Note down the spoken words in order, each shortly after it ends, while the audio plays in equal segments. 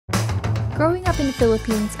Growing up in the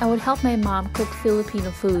Philippines, I would help my mom cook Filipino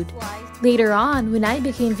food. Later on, when I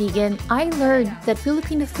became vegan, I learned that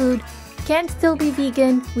Filipino food can still be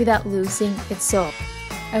vegan without losing its soul.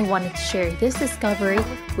 I wanted to share this discovery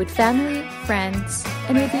with family, friends,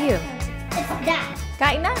 and with you. It's that.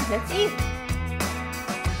 Kain na! Let's eat!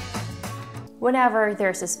 Whenever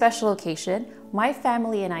there's a special occasion, my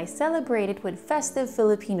family and I celebrate it with festive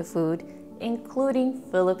Filipino food, including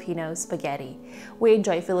Filipino spaghetti. We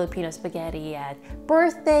enjoy Filipino spaghetti at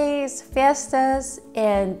birthdays, fiestas,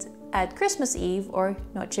 and at Christmas Eve or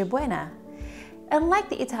Noche Buena. Unlike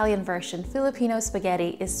the Italian version, Filipino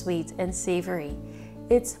spaghetti is sweet and savory.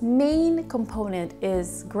 Its main component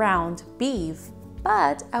is ground beef,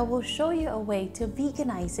 but I will show you a way to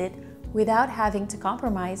veganize it without having to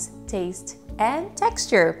compromise taste and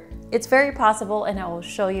texture. It's very possible, and I will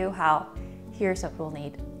show you how. Here's what we'll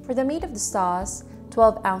need. For the meat of the sauce,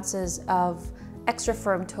 12 ounces of extra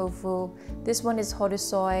firm tofu. This one is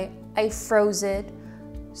soy. I froze it,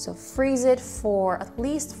 so freeze it for at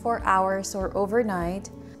least 4 hours or overnight.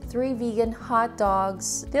 3 vegan hot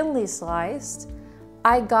dogs, thinly sliced.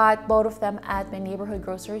 I got both of them at my neighborhood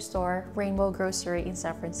grocery store, Rainbow Grocery in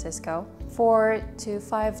San Francisco. 4 to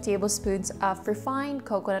 5 tablespoons of refined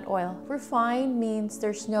coconut oil. Refined means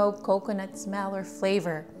there's no coconut smell or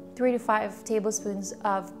flavor. 3 to 5 tablespoons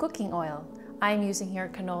of cooking oil. I'm using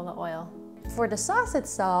here canola oil. For the sauce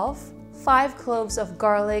itself, 5 cloves of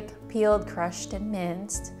garlic, peeled, crushed, and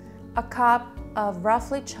minced. A cup of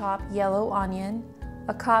roughly chopped yellow onion.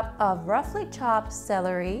 A cup of roughly chopped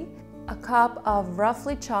celery. A cup of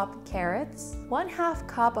roughly chopped carrots, 1/2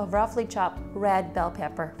 cup of roughly chopped red bell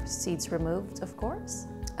pepper, seeds removed of course,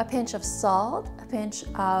 a pinch of salt, a pinch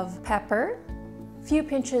of pepper, few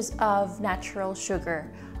pinches of natural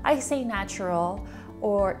sugar. I say natural,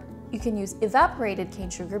 or you can use evaporated cane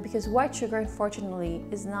sugar because white sugar unfortunately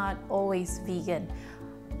is not always vegan.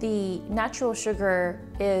 The natural sugar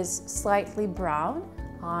is slightly brown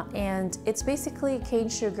and it's basically cane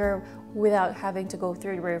sugar without having to go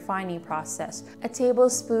through the refining process. A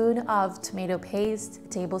tablespoon of tomato paste, a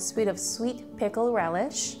tablespoon of sweet pickle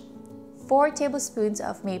relish, 4 tablespoons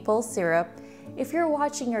of maple syrup. If you're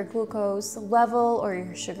watching your glucose level or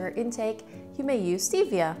your sugar intake, you may use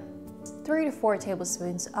stevia. 3 to 4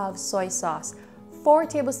 tablespoons of soy sauce, 4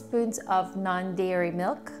 tablespoons of non-dairy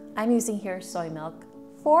milk. I'm using here soy milk.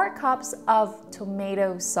 4 cups of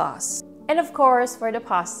tomato sauce. And of course, for the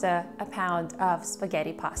pasta, a pound of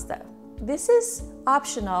spaghetti pasta. This is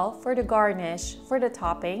optional for the garnish, for the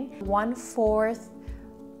topping. 1/4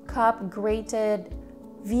 cup grated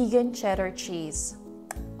vegan cheddar cheese.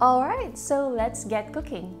 All right, so let's get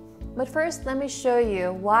cooking. But first, let me show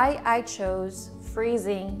you why I chose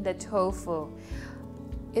freezing the tofu.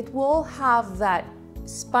 It will have that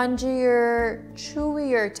spongier,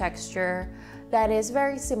 chewier texture that is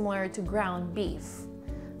very similar to ground beef.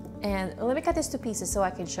 And let me cut this to pieces so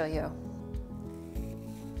I can show you.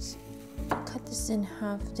 Cut this in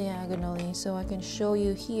half diagonally so I can show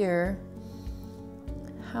you here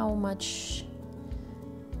how much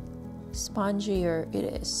spongier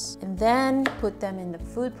it is. And then put them in the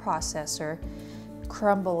food processor,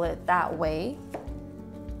 crumble it that way.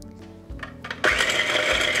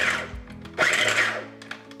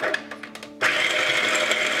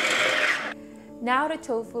 Now the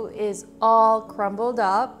tofu is all crumbled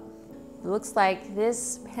up. It looks like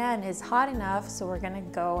this pan is hot enough, so we're gonna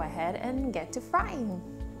go ahead and get to frying.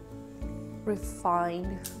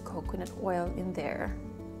 Refined coconut oil in there.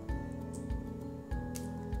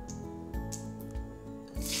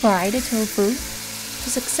 Fry the tofu. To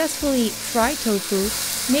successfully fry tofu,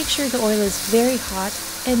 make sure the oil is very hot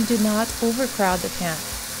and do not overcrowd the pan.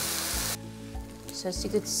 So as you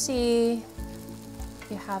could see,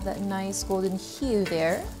 you have that nice golden hue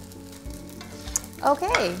there.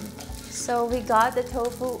 Okay. So we got the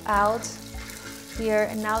tofu out here,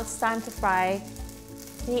 and now it's time to fry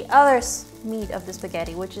the other meat of the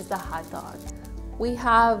spaghetti, which is the hot dog. We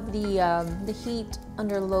have the heat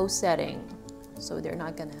under low setting, so they're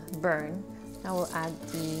not gonna burn. Now we'll add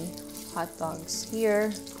the hot dogs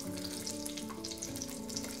here.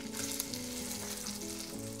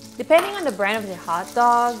 Depending on the brand of the hot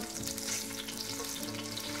dog,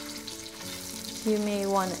 you may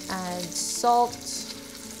want to add salt.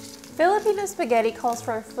 Filipino spaghetti calls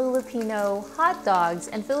for Filipino hot dogs,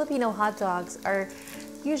 and Filipino hot dogs are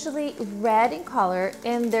usually red in color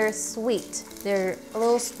and they're sweet. They're a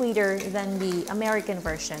little sweeter than the American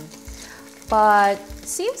version. But it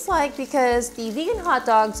seems like because the vegan hot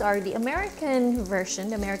dogs are the American version,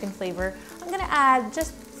 the American flavor, I'm gonna add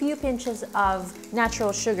just a few pinches of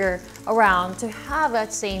natural sugar around to have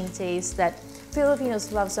that same taste that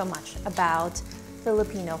Filipinos love so much about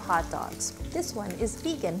Filipino hot dogs. This one is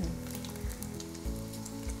vegan.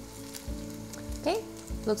 Okay,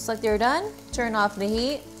 looks like they're done. Turn off the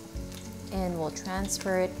heat and we'll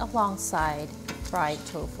transfer it alongside fried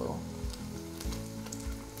tofu.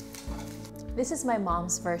 This is my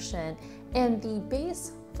mom's version, and the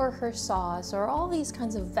base for her sauce are all these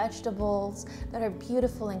kinds of vegetables that are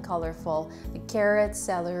beautiful and colorful. The carrots,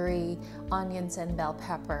 celery, onions, and bell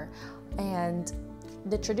pepper. And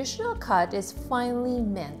the traditional cut is finely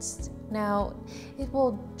minced. Now, it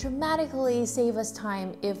will dramatically save us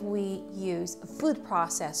time if we use a food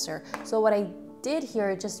processor. So what I did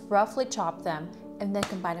here, just roughly chop them and then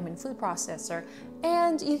combine them in food processor.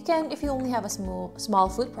 And you can, if you only have a small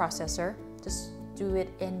food processor, just do it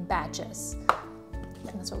in batches.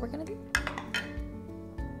 And that's what we're gonna do.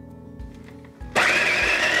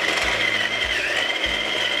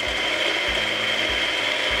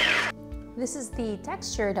 This is the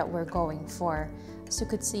texture that we're going for. As you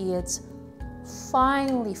could see, it's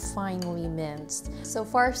finely minced. So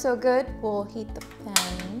far, so good. We'll heat the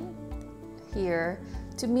pan here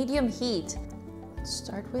to medium heat.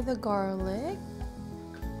 Start with the garlic.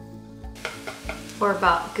 For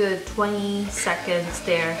about good 20 seconds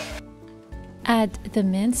there. Add the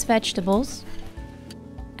minced vegetables.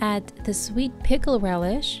 Add the sweet pickle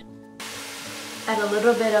relish. Add a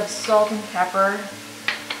little bit of salt and pepper.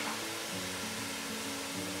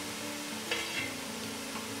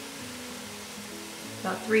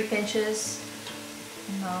 About 3 pinches.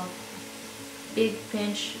 About big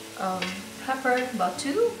pinch of pepper, about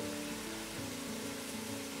 2.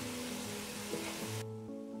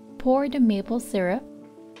 Pour the maple syrup.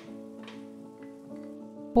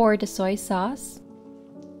 Pour the soy sauce.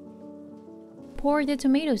 Pour the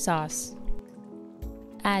tomato sauce.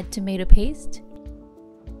 Add tomato paste.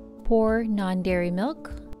 Pour non-dairy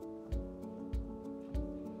milk.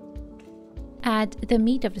 Add the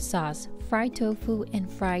meat of the sauce, fried tofu and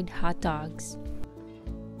fried hot dogs.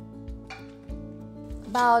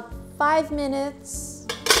 About 5 minutes.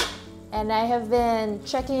 And I have been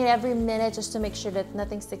checking it every minute just to make sure that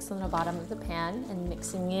nothing sticks on the bottom of the pan and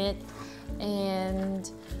mixing it.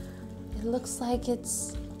 And it looks like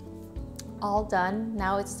it's all done.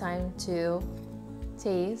 Now it's time to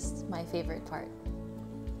taste my favorite part.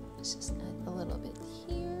 Let's just add a little bit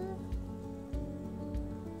here.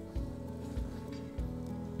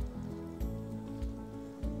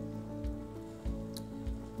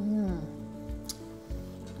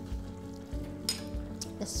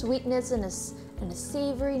 The sweetness and the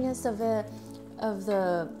savoriness of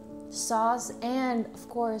the sauce, and of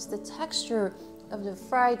course the texture of the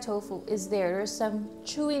fried tofu is there. There's some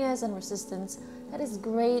chewiness and resistance that is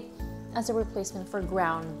great as a replacement for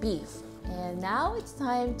ground beef. And now it's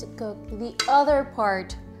time to cook the other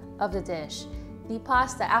part of the dish, the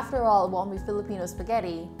pasta. After all, it won't be Filipino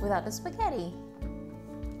spaghetti without the spaghetti.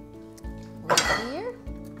 Right here.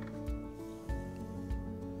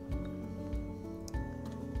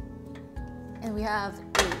 And we have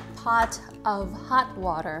a pot of hot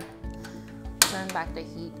water. Turn back the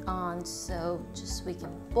heat on so just we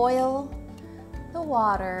can boil the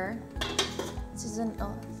water.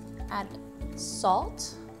 Add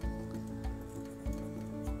salt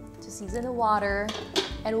to season the water.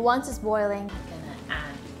 And once it's boiling, I'm gonna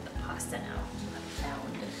add the pasta now. I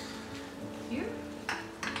found here.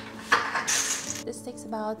 This takes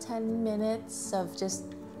about 10 minutes of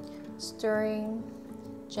just stirring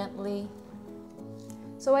gently.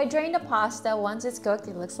 So I drained the pasta. Once it's cooked,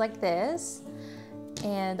 it looks like this.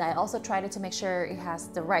 And I also tried it to make sure it has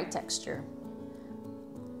the right texture.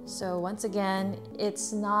 So once again,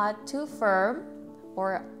 it's not too firm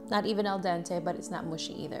or not even al dente, but it's not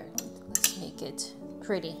mushy either. Let's make it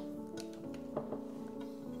pretty.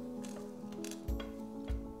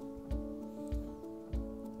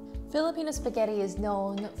 Filipino spaghetti is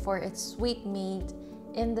known for its sweet meat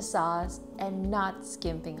in the sauce and not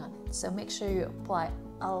skimping on it. So make sure you apply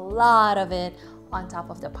a lot of it on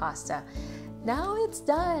top of the pasta. Now it's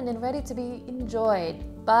done and ready to be enjoyed.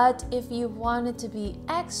 But if you want it to be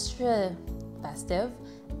extra festive,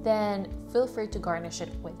 then feel free to garnish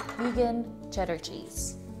it with vegan cheddar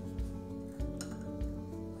cheese.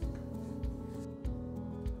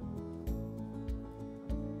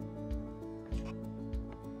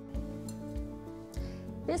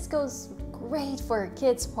 This goes great for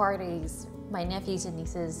kids' parties. My nephews and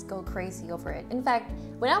nieces go crazy over it. In fact,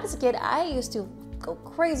 when I was a kid, I used to go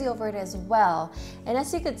crazy over it as well. And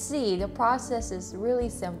as you could see, the process is really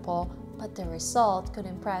simple, but the result could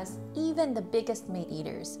impress even the biggest meat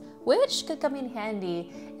eaters, which could come in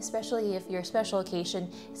handy, especially if your special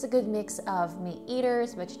occasion is a good mix of meat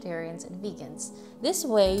eaters, vegetarians, and vegans. This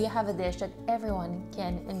way, you have a dish that everyone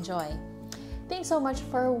can enjoy. Thanks so much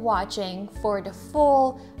for watching. For the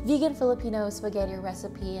full vegan Filipino spaghetti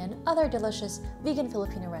recipe and other delicious vegan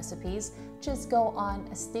Filipino recipes, just go on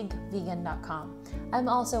astigvegan.com. I'm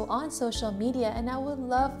also on social media and I would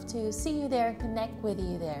love to see you there and connect with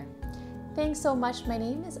you there. Thanks so much. My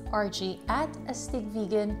name is Archie at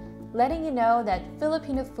astigvegan, letting you know that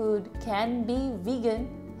Filipino food can be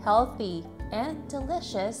vegan, healthy, and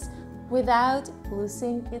delicious without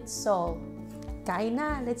losing its soul. Kain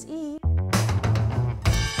na! Let's eat!